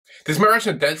This is my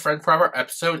reaction to Dead Friend Forever,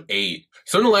 episode 8.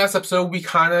 So in the last episode, we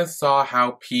kind of saw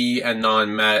how P and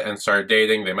Non met and started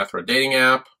dating. They met through a dating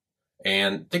app,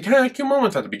 and they kind of had cute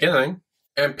moments at the beginning.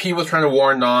 And P was trying to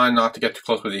warn Non not to get too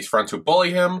close with these friends who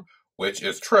bully him, which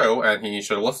is true, and he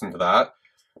should have listened to that.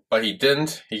 But he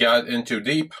didn't. He got in too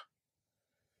deep,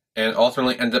 and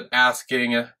ultimately ended up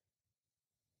asking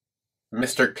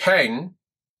Mr. Kang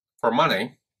for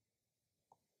money,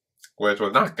 which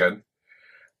was not good.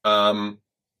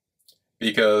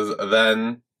 Because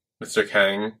then Mr.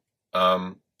 Kang,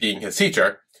 being his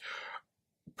teacher,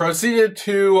 proceeded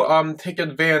to take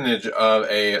advantage of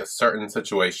a certain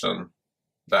situation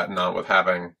that Non was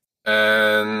having.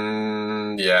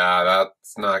 And yeah,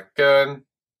 that's not good.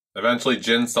 Eventually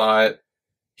Jin saw it.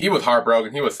 He was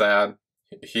heartbroken, he was sad.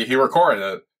 He recorded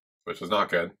it, which was not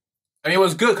good. I mean, it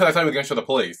was good because I thought he was going to show the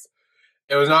police.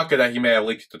 It was not good that he may have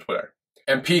leaked it to Twitter.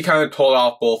 And P kind of told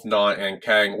off both Non and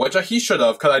Kang, which he should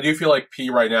have, because I do feel like P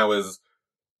right now is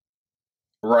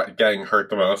getting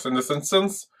hurt the most in this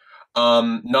instance.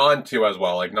 Non too as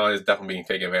well. Like, Non is definitely being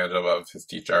taken advantage of his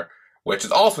teacher, which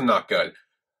is also not good.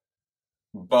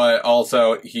 But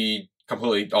also, he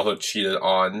completely also cheated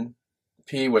on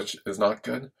P, which is not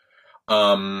good.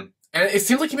 And it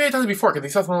seems like he may have done it before, because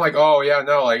he said something like, oh yeah,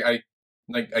 no,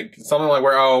 something like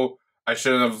where, oh, I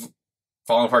shouldn't have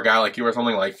fallen for a guy like you or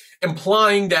something, like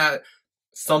implying that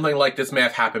something like this may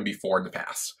have happened before in the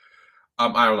past.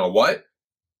 I don't know what,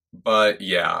 but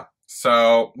yeah.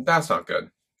 So that's not good.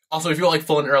 Also, if you like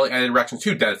full and early edited reactions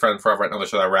to Dead Friend Forever and other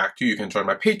shows I react to, you can join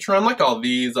my Patreon. Like all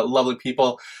these lovely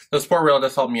people, the support really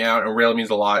does help me out, and really means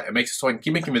a lot. It makes it so I can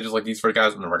keep making videos like these for you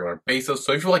guys on a regular basis.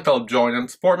 So if you like to join and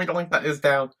support me, the link that is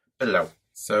down below.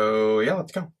 So yeah,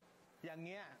 let's go.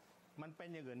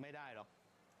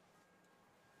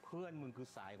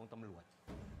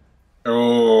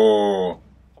 Oh.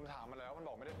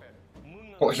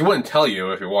 Well, he wouldn't tell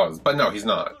you if he was, but no, he's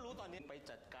not.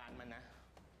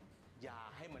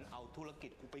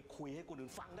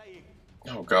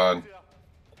 Oh god.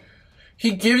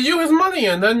 He gives you his money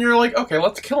and then you're like, okay,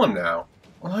 let's kill him now.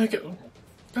 Like,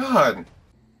 god.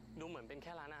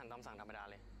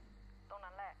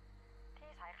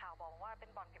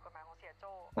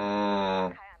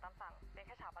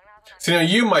 So,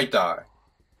 you might die.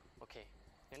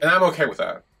 And I'm okay with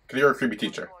that, because you're a creepy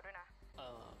teacher.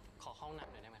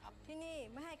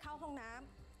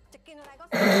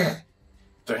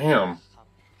 Damn.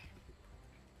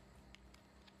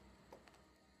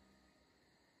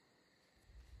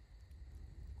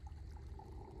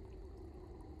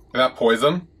 Is that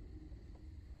poison?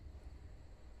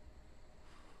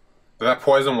 Is that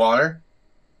poison water?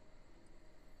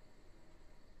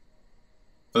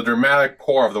 The dramatic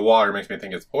pour of the water makes me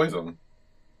think it's poison.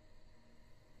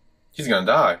 He's gonna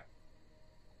die.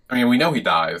 I mean, we know he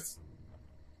dies.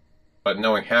 But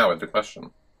knowing how is the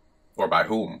question. Or by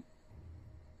whom.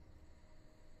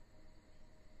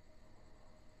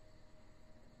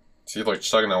 He's like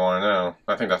chugging that water now.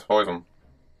 I think that's poison.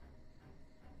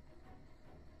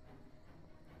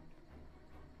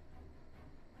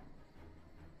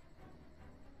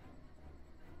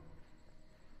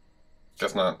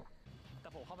 Guess not.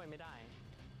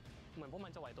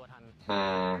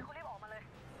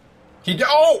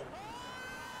 Oh!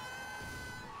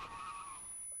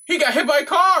 He got hit by a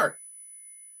car!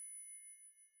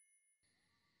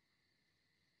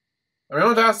 I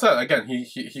mean, that's that. Again,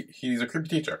 he's a creepy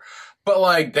teacher. But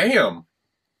like, damn.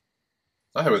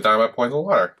 I thought he was dying by poison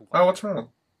water. Oh, what's wrong?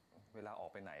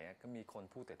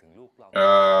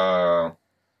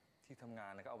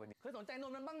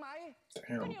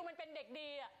 Damn.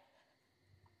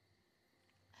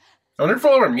 I wonder if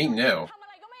we'll ever meet now.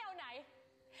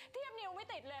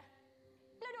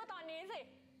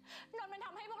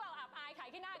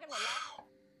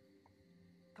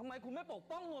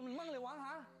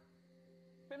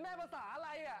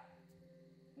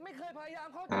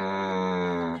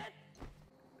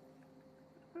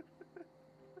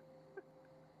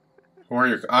 Who are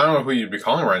you? I don't know who you'd be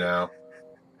calling right now.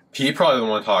 P probably doesn't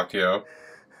want to talk to you.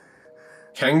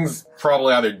 Kang's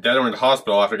probably either dead or in the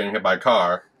hospital after getting hit by a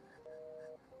car.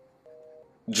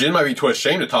 Jin might be too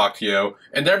ashamed to talk to you,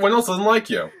 and everyone else doesn't like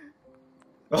you.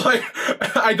 Like,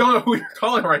 I don't know who you're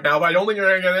calling right now, but I don't think you're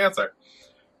going to get an answer.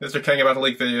 Mr. Kang about to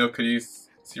leak video. Could you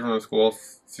see from the school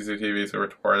CCTV so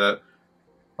report it?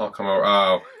 I'll come over.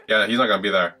 Oh, yeah, he's not going to be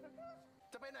there.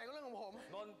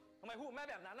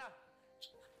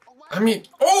 I mean,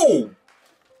 oh!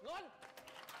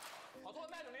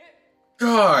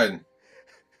 God!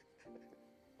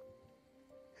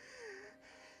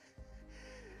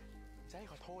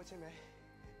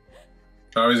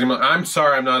 Oh, I'm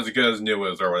sorry I'm not as good as New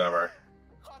is or whatever.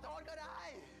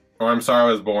 Or I'm sorry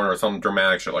I was born, or some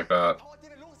dramatic shit like that.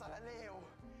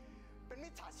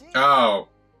 Oh.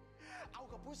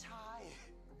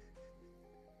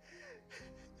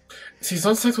 See, it's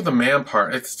not sex with the man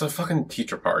part, it's the fucking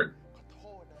teacher part.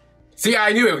 See,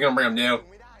 I knew he was gonna bring him down.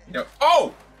 No.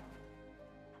 Oh!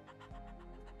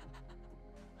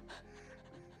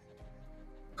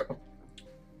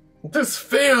 This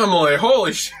family,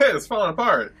 holy shit, it's falling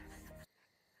apart.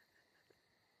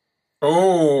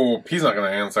 Oh, he's not gonna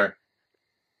answer.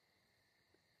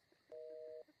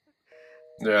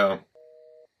 Yeah.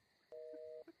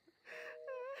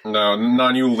 No,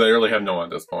 none, you literally have no one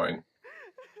at this point.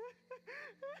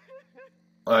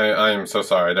 I am so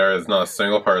sorry, there is not a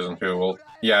single person who will...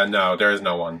 Yeah, no, there is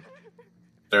no one.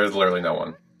 There is literally no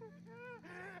one.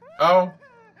 Oh.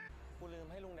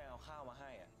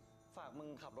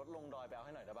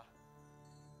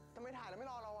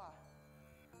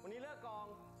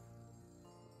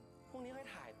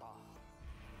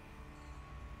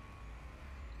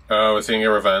 Oh, is he gonna get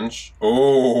revenge?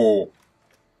 Oh.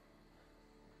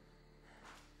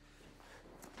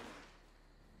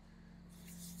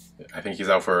 I think he's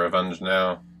out for revenge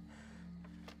now.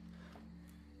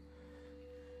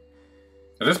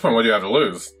 At this point, what do you have to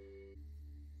lose?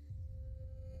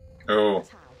 Oh.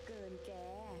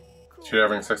 She's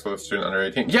having sex with a student under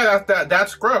 18. Yeah,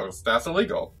 that's gross. That's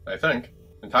illegal, I think.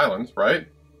 In Thailand, right?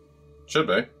 Should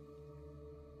be.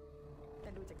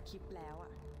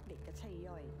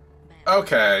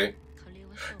 Okay.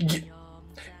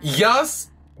 Yes,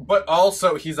 but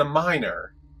also he's a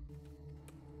minor.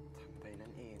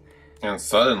 And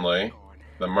suddenly,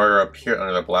 the murderer appeared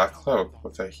under the black cloak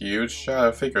with a huge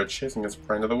shadow figure chasing his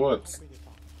prey into the woods.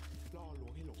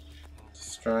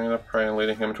 Destroying the prey and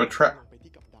leading him into a trap.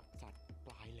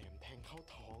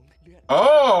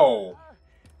 Oh!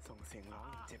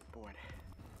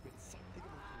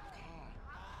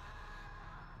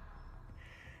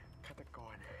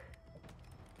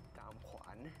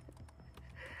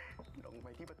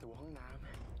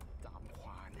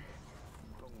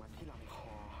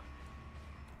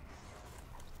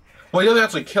 Well, he doesn't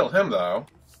actually kill him, though.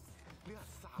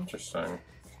 Interesting.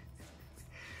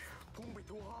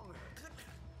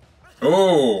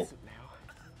 Oh!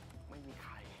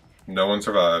 No one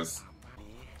survives.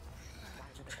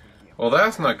 Well,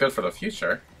 that's not good for the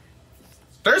future.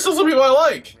 There's still some people I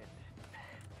like!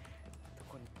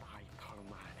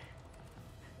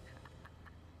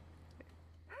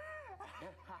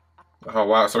 Oh,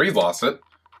 wow, so he's lost it.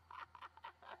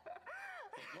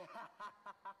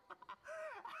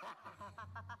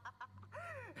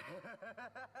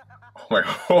 Oh my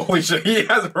god, holy shit, he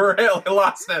has really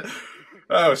lost it!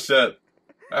 Oh shit.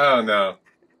 Oh no.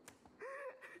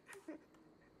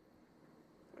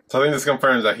 So I think this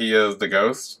confirms that he is the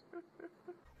ghost.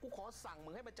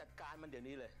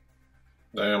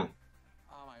 Damn.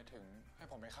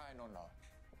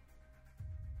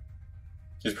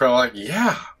 He's probably like,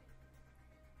 yeah!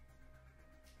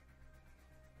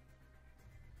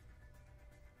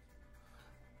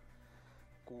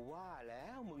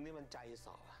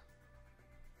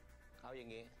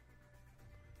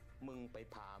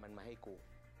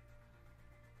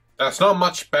 That's not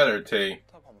much better, T.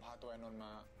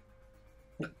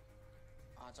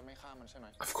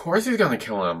 Of course he's gonna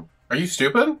kill him. Are you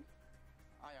stupid?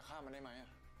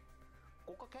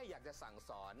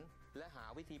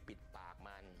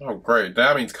 Oh great,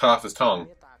 that means cut off his tongue.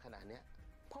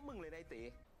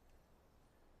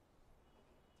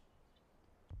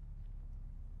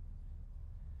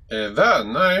 Is that a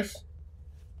knife?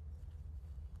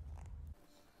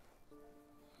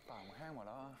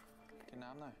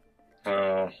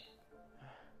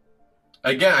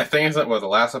 Again, I think it's what the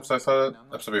last episode I saw it,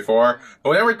 episode before.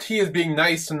 But whenever T is being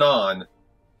nice to Non,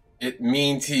 it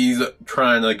means he's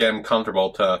trying to get him comfortable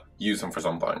to use him for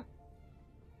something.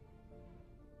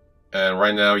 And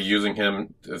right now, using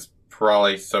him is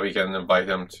probably so he can invite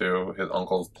him to his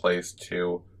uncle's place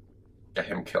to get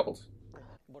him killed.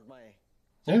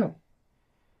 Yeah.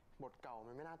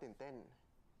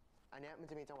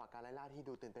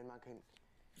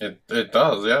 It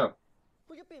does, yeah.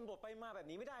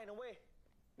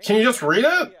 Can you just read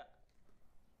it?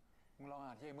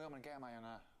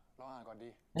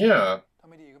 Yeah.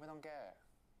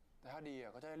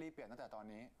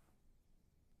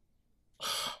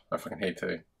 I fucking hate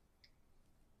T.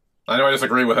 I know I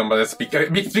disagree with him, but it's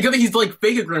because he's like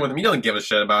fake agreeing with him. He doesn't give a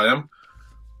shit about him.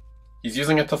 He's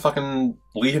using it to fucking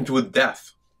lead him to his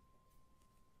death.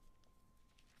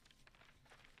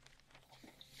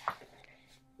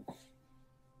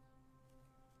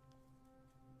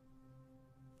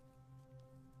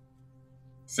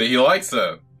 See, he likes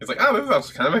it. He's like, oh, this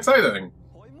is kind of exciting.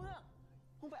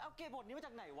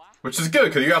 Which is good,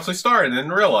 because you actually started in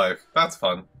real life. That's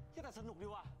fun.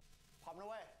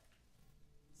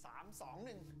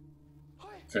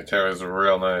 Terry is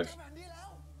real nice.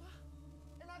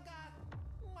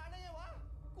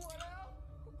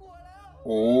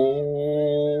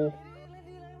 Oh.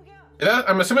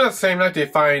 I'm assuming that's the same night they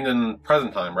find in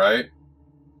present time, right?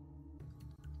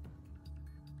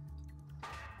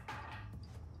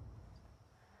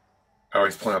 Oh,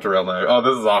 he's pulling out the real knife. Oh,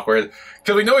 this is awkward.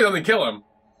 Because we know he doesn't kill him.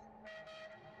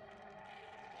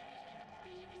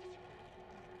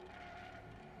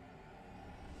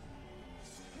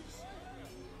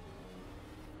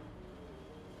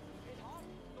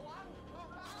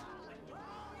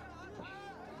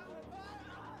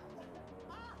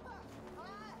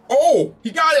 Oh!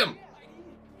 He got him!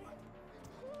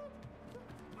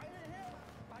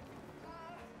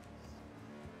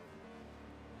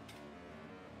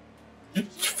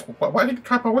 Why did he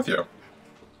trap out with you?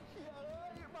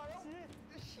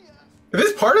 Is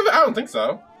this part of it? I don't think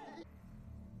so.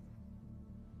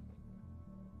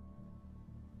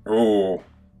 Ooh.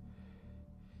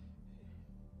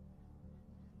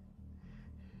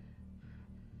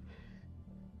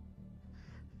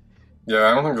 Yeah,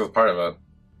 I don't think this is part of it.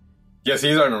 Yes,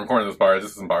 he's not even recording this part.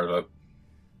 This isn't part of it.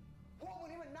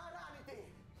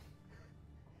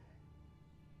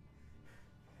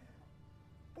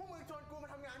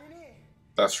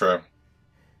 That's true.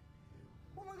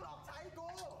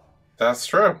 That's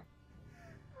true.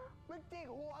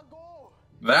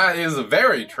 That is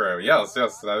very true. Yes,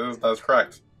 that's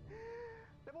correct.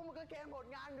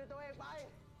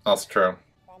 That's true.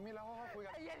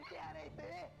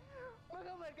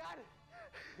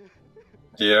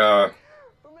 Yeah.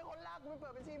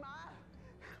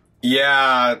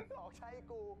 Yeah.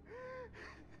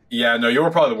 Yeah, no, you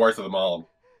were probably the worst of them all.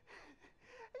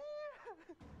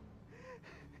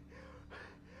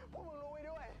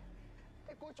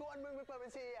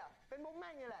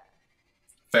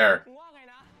 Fair.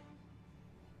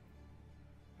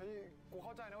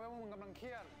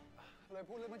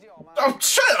 Oh,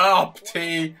 shut up,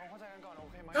 T!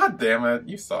 God damn it,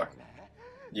 you suck.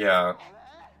 Yeah.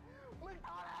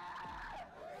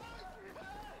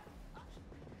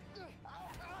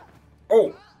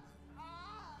 Oh!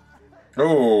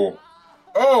 Oh!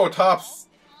 Oh, Top's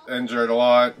injured a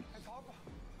lot.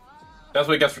 That's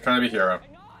what he gets for trying to be a hero.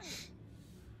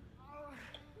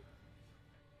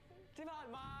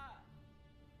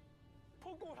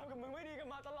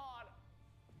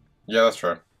 Yeah, that's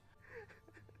true.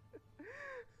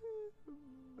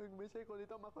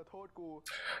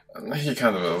 He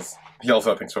kind of is. He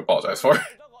also has things to apologize for.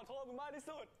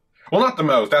 Well, not the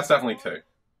most. That's definitely two.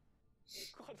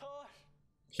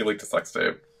 He leaked a sex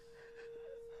tape.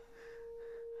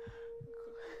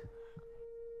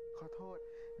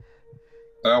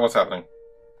 What's happening?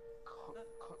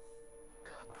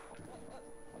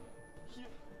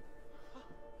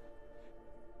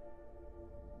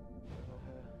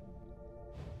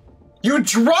 You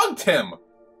drugged him!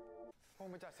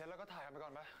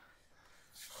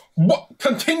 What?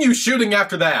 Continue shooting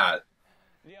after that!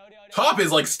 Top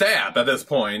is like stabbed at this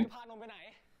point.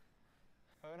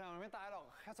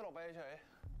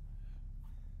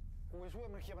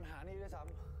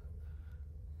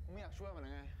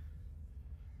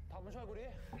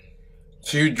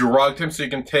 So you drugged him so you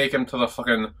can take him to the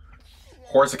fucking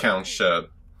horse account shit.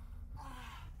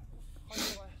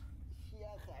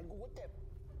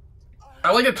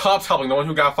 I like that Top's helping the one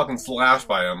who got fucking slashed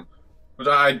by him, which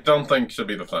I don't think should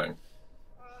be the thing.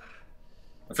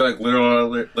 I feel like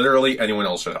literally anyone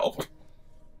else should help.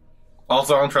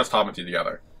 Also, I don't trust Top and T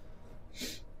together.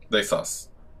 They sus.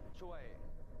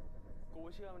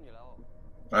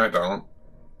 I don't.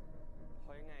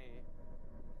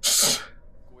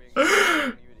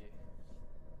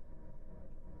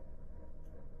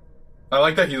 I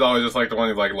like that he's always just like the one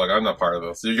who's like, look, I'm not part of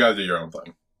this. You guys do your own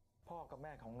thing.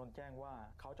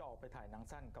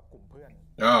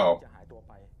 Oh.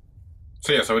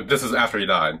 So yeah, so this is after he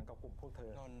died.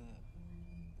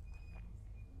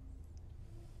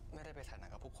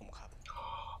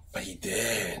 But he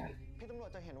did.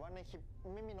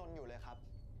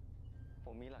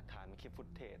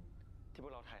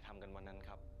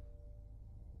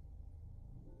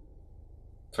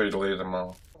 So you deleted them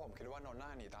all.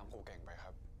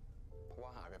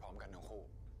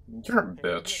 You're a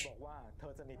bitch.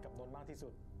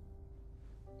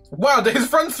 Wow, his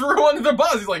friend threw him under the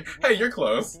bus. He's like, hey, you're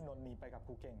close.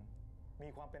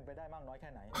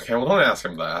 Okay, well, don't ask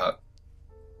him that.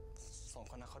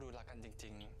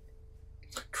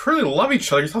 Truly love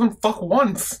each other. You saw them fuck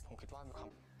once.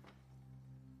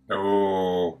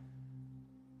 Oh.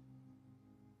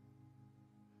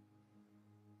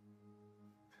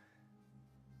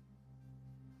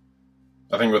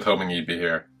 I think with hoping he'd be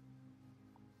here.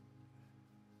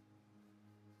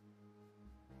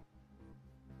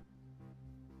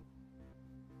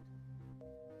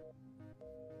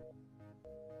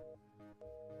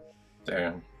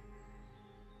 Damn.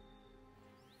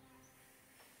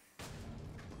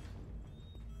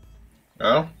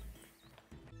 Oh?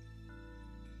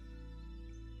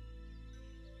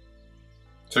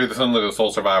 So you're the son of the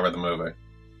sole survivor of the movie.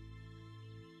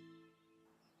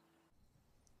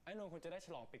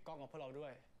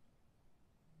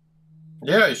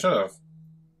 Yeah, you should have.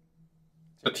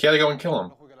 But he had to go and kill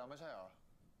him.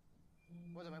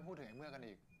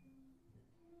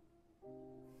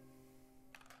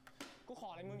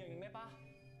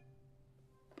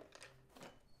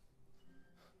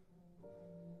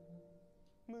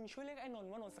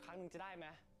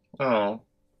 Oh.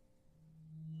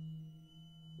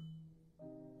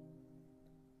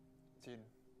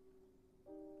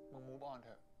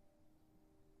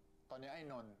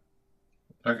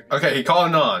 Okay, he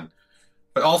called Non.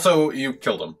 But also, you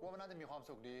killed him.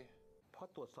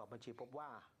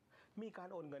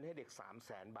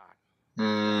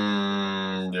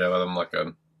 Yeah, that doesn't look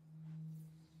good.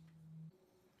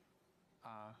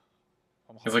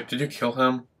 He's like, did you kill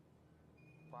him?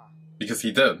 Because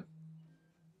he did.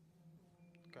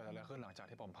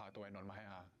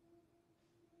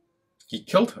 He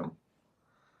killed him.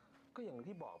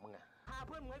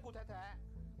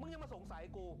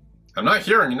 I'm not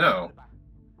hearing you now.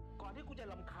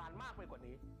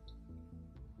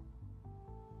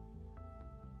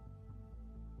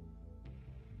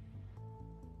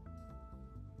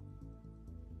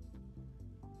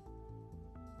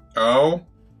 Oh?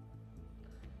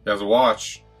 He has a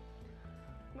watch.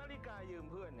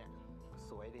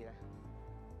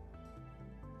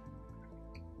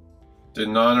 Did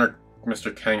Non or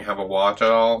Mr. Kang have a watch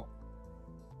at all?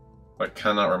 I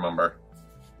cannot remember.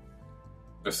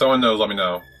 If someone knows, let me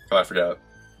know, because I forget.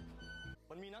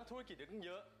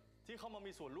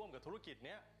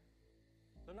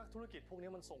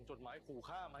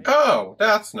 Oh,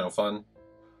 that's no fun.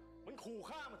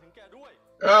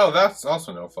 Oh, that's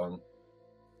also no fun.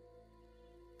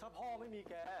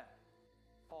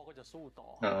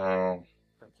 Oh.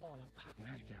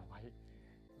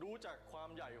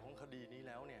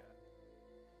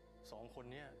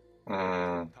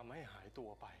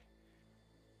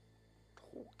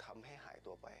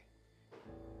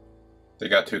 They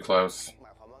got too close.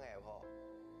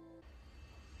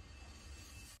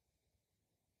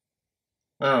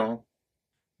 Oh.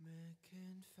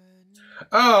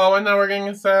 Oh, and now we're getting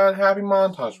a sad, happy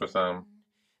montage with them.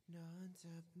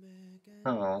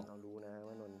 Oh.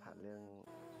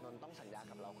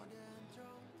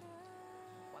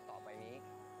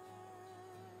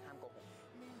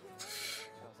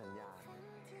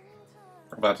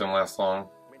 That didn't last long.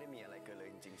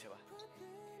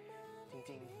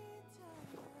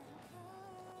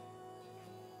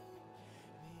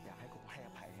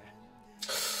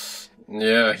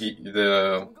 Yeah,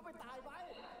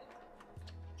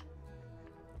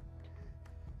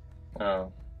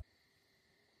 Oh.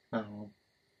 Oh.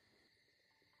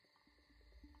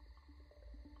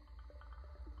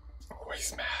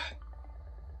 Always mad.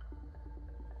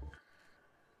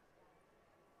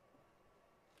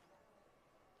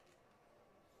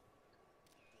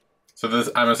 So this,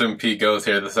 I'm assuming Pete goes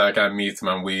here, the second guy meets him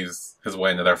and weaves his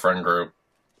way into their friend group.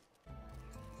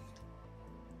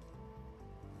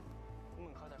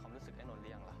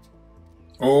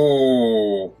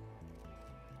 Oh.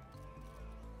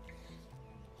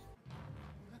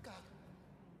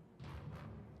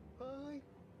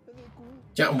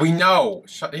 Yeah, we know.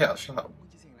 Shut up.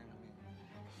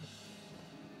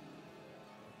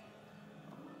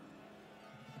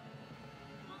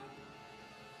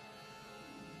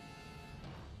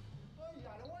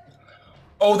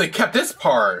 Oh, they kept this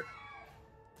part.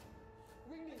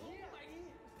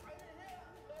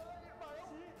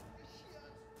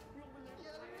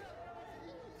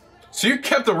 So you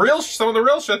kept some of the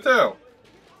real shit too.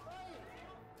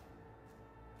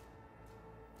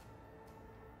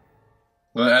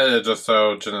 The edit just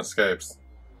so Jin escapes.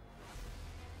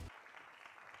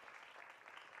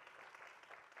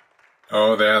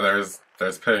 Oh, yeah,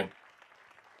 there's P.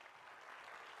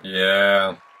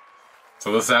 Yeah.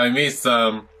 So this is how he meets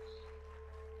them.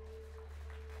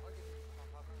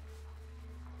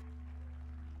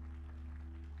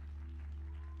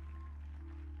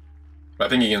 I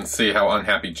think you can see how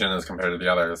unhappy Jin is compared to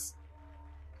the others.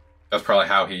 That's probably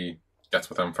how he gets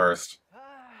with him first.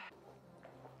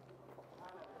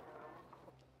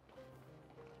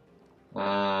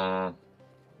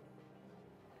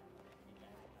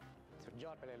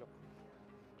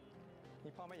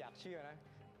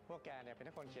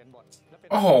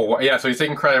 Oh, yeah, so he's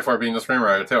taking credit for being the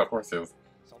screenwriter, too. Of course he is.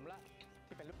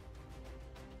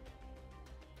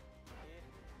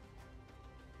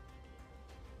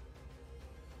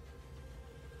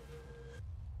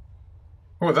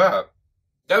 Who was that?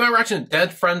 Dead Direction,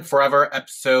 Dead Friend Forever,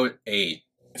 Episode 8.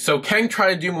 So Kang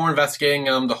tried to do more investigating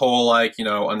on the whole, like, you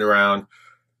know, underground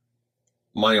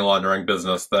money laundering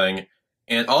business thing,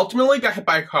 and ultimately got hit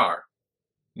by a car.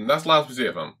 And that's the last we see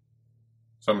of him.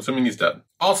 So I'm assuming he's dead.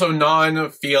 Also, Non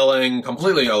feeling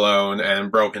completely alone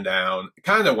and broken down,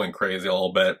 kind of went crazy a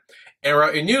little bit, and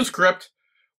wrote a new script,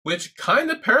 which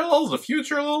kind of parallels the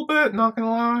future a little bit, not gonna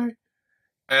lie.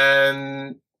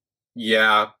 And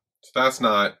yeah, so that's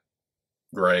not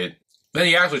great. Then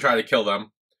he actually tried to kill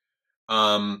them.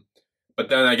 But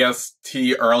then I guess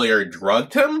T earlier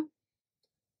drugged him,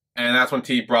 and that's when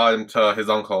T brought him to his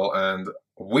uncle, and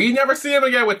we never see him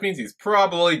again, which means he's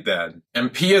probably dead.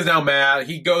 And P is now mad.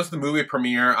 He goes to the movie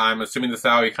premiere. I'm assuming this is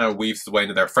how he kind of weaves his way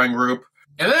into their friend group.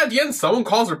 And then at the end, someone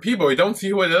calls her P, but we don't see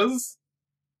who it is.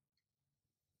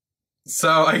 So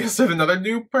I guess there's another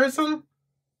new person?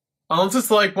 Unless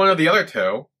it's like one of the other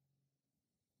two.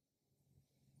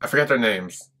 I forget their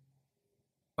names.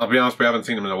 I'll be honest, we haven't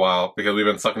seen them in a while, because we've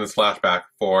been stuck in this flashback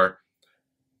for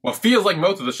what feels like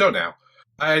most of the show now.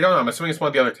 I don't know, I'm assuming it's one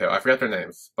of the other two. I forget their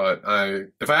names, but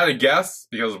if I had to guess,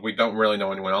 because we don't really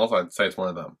know anyone else, I'd say it's one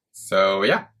of them. So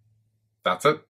yeah, that's it.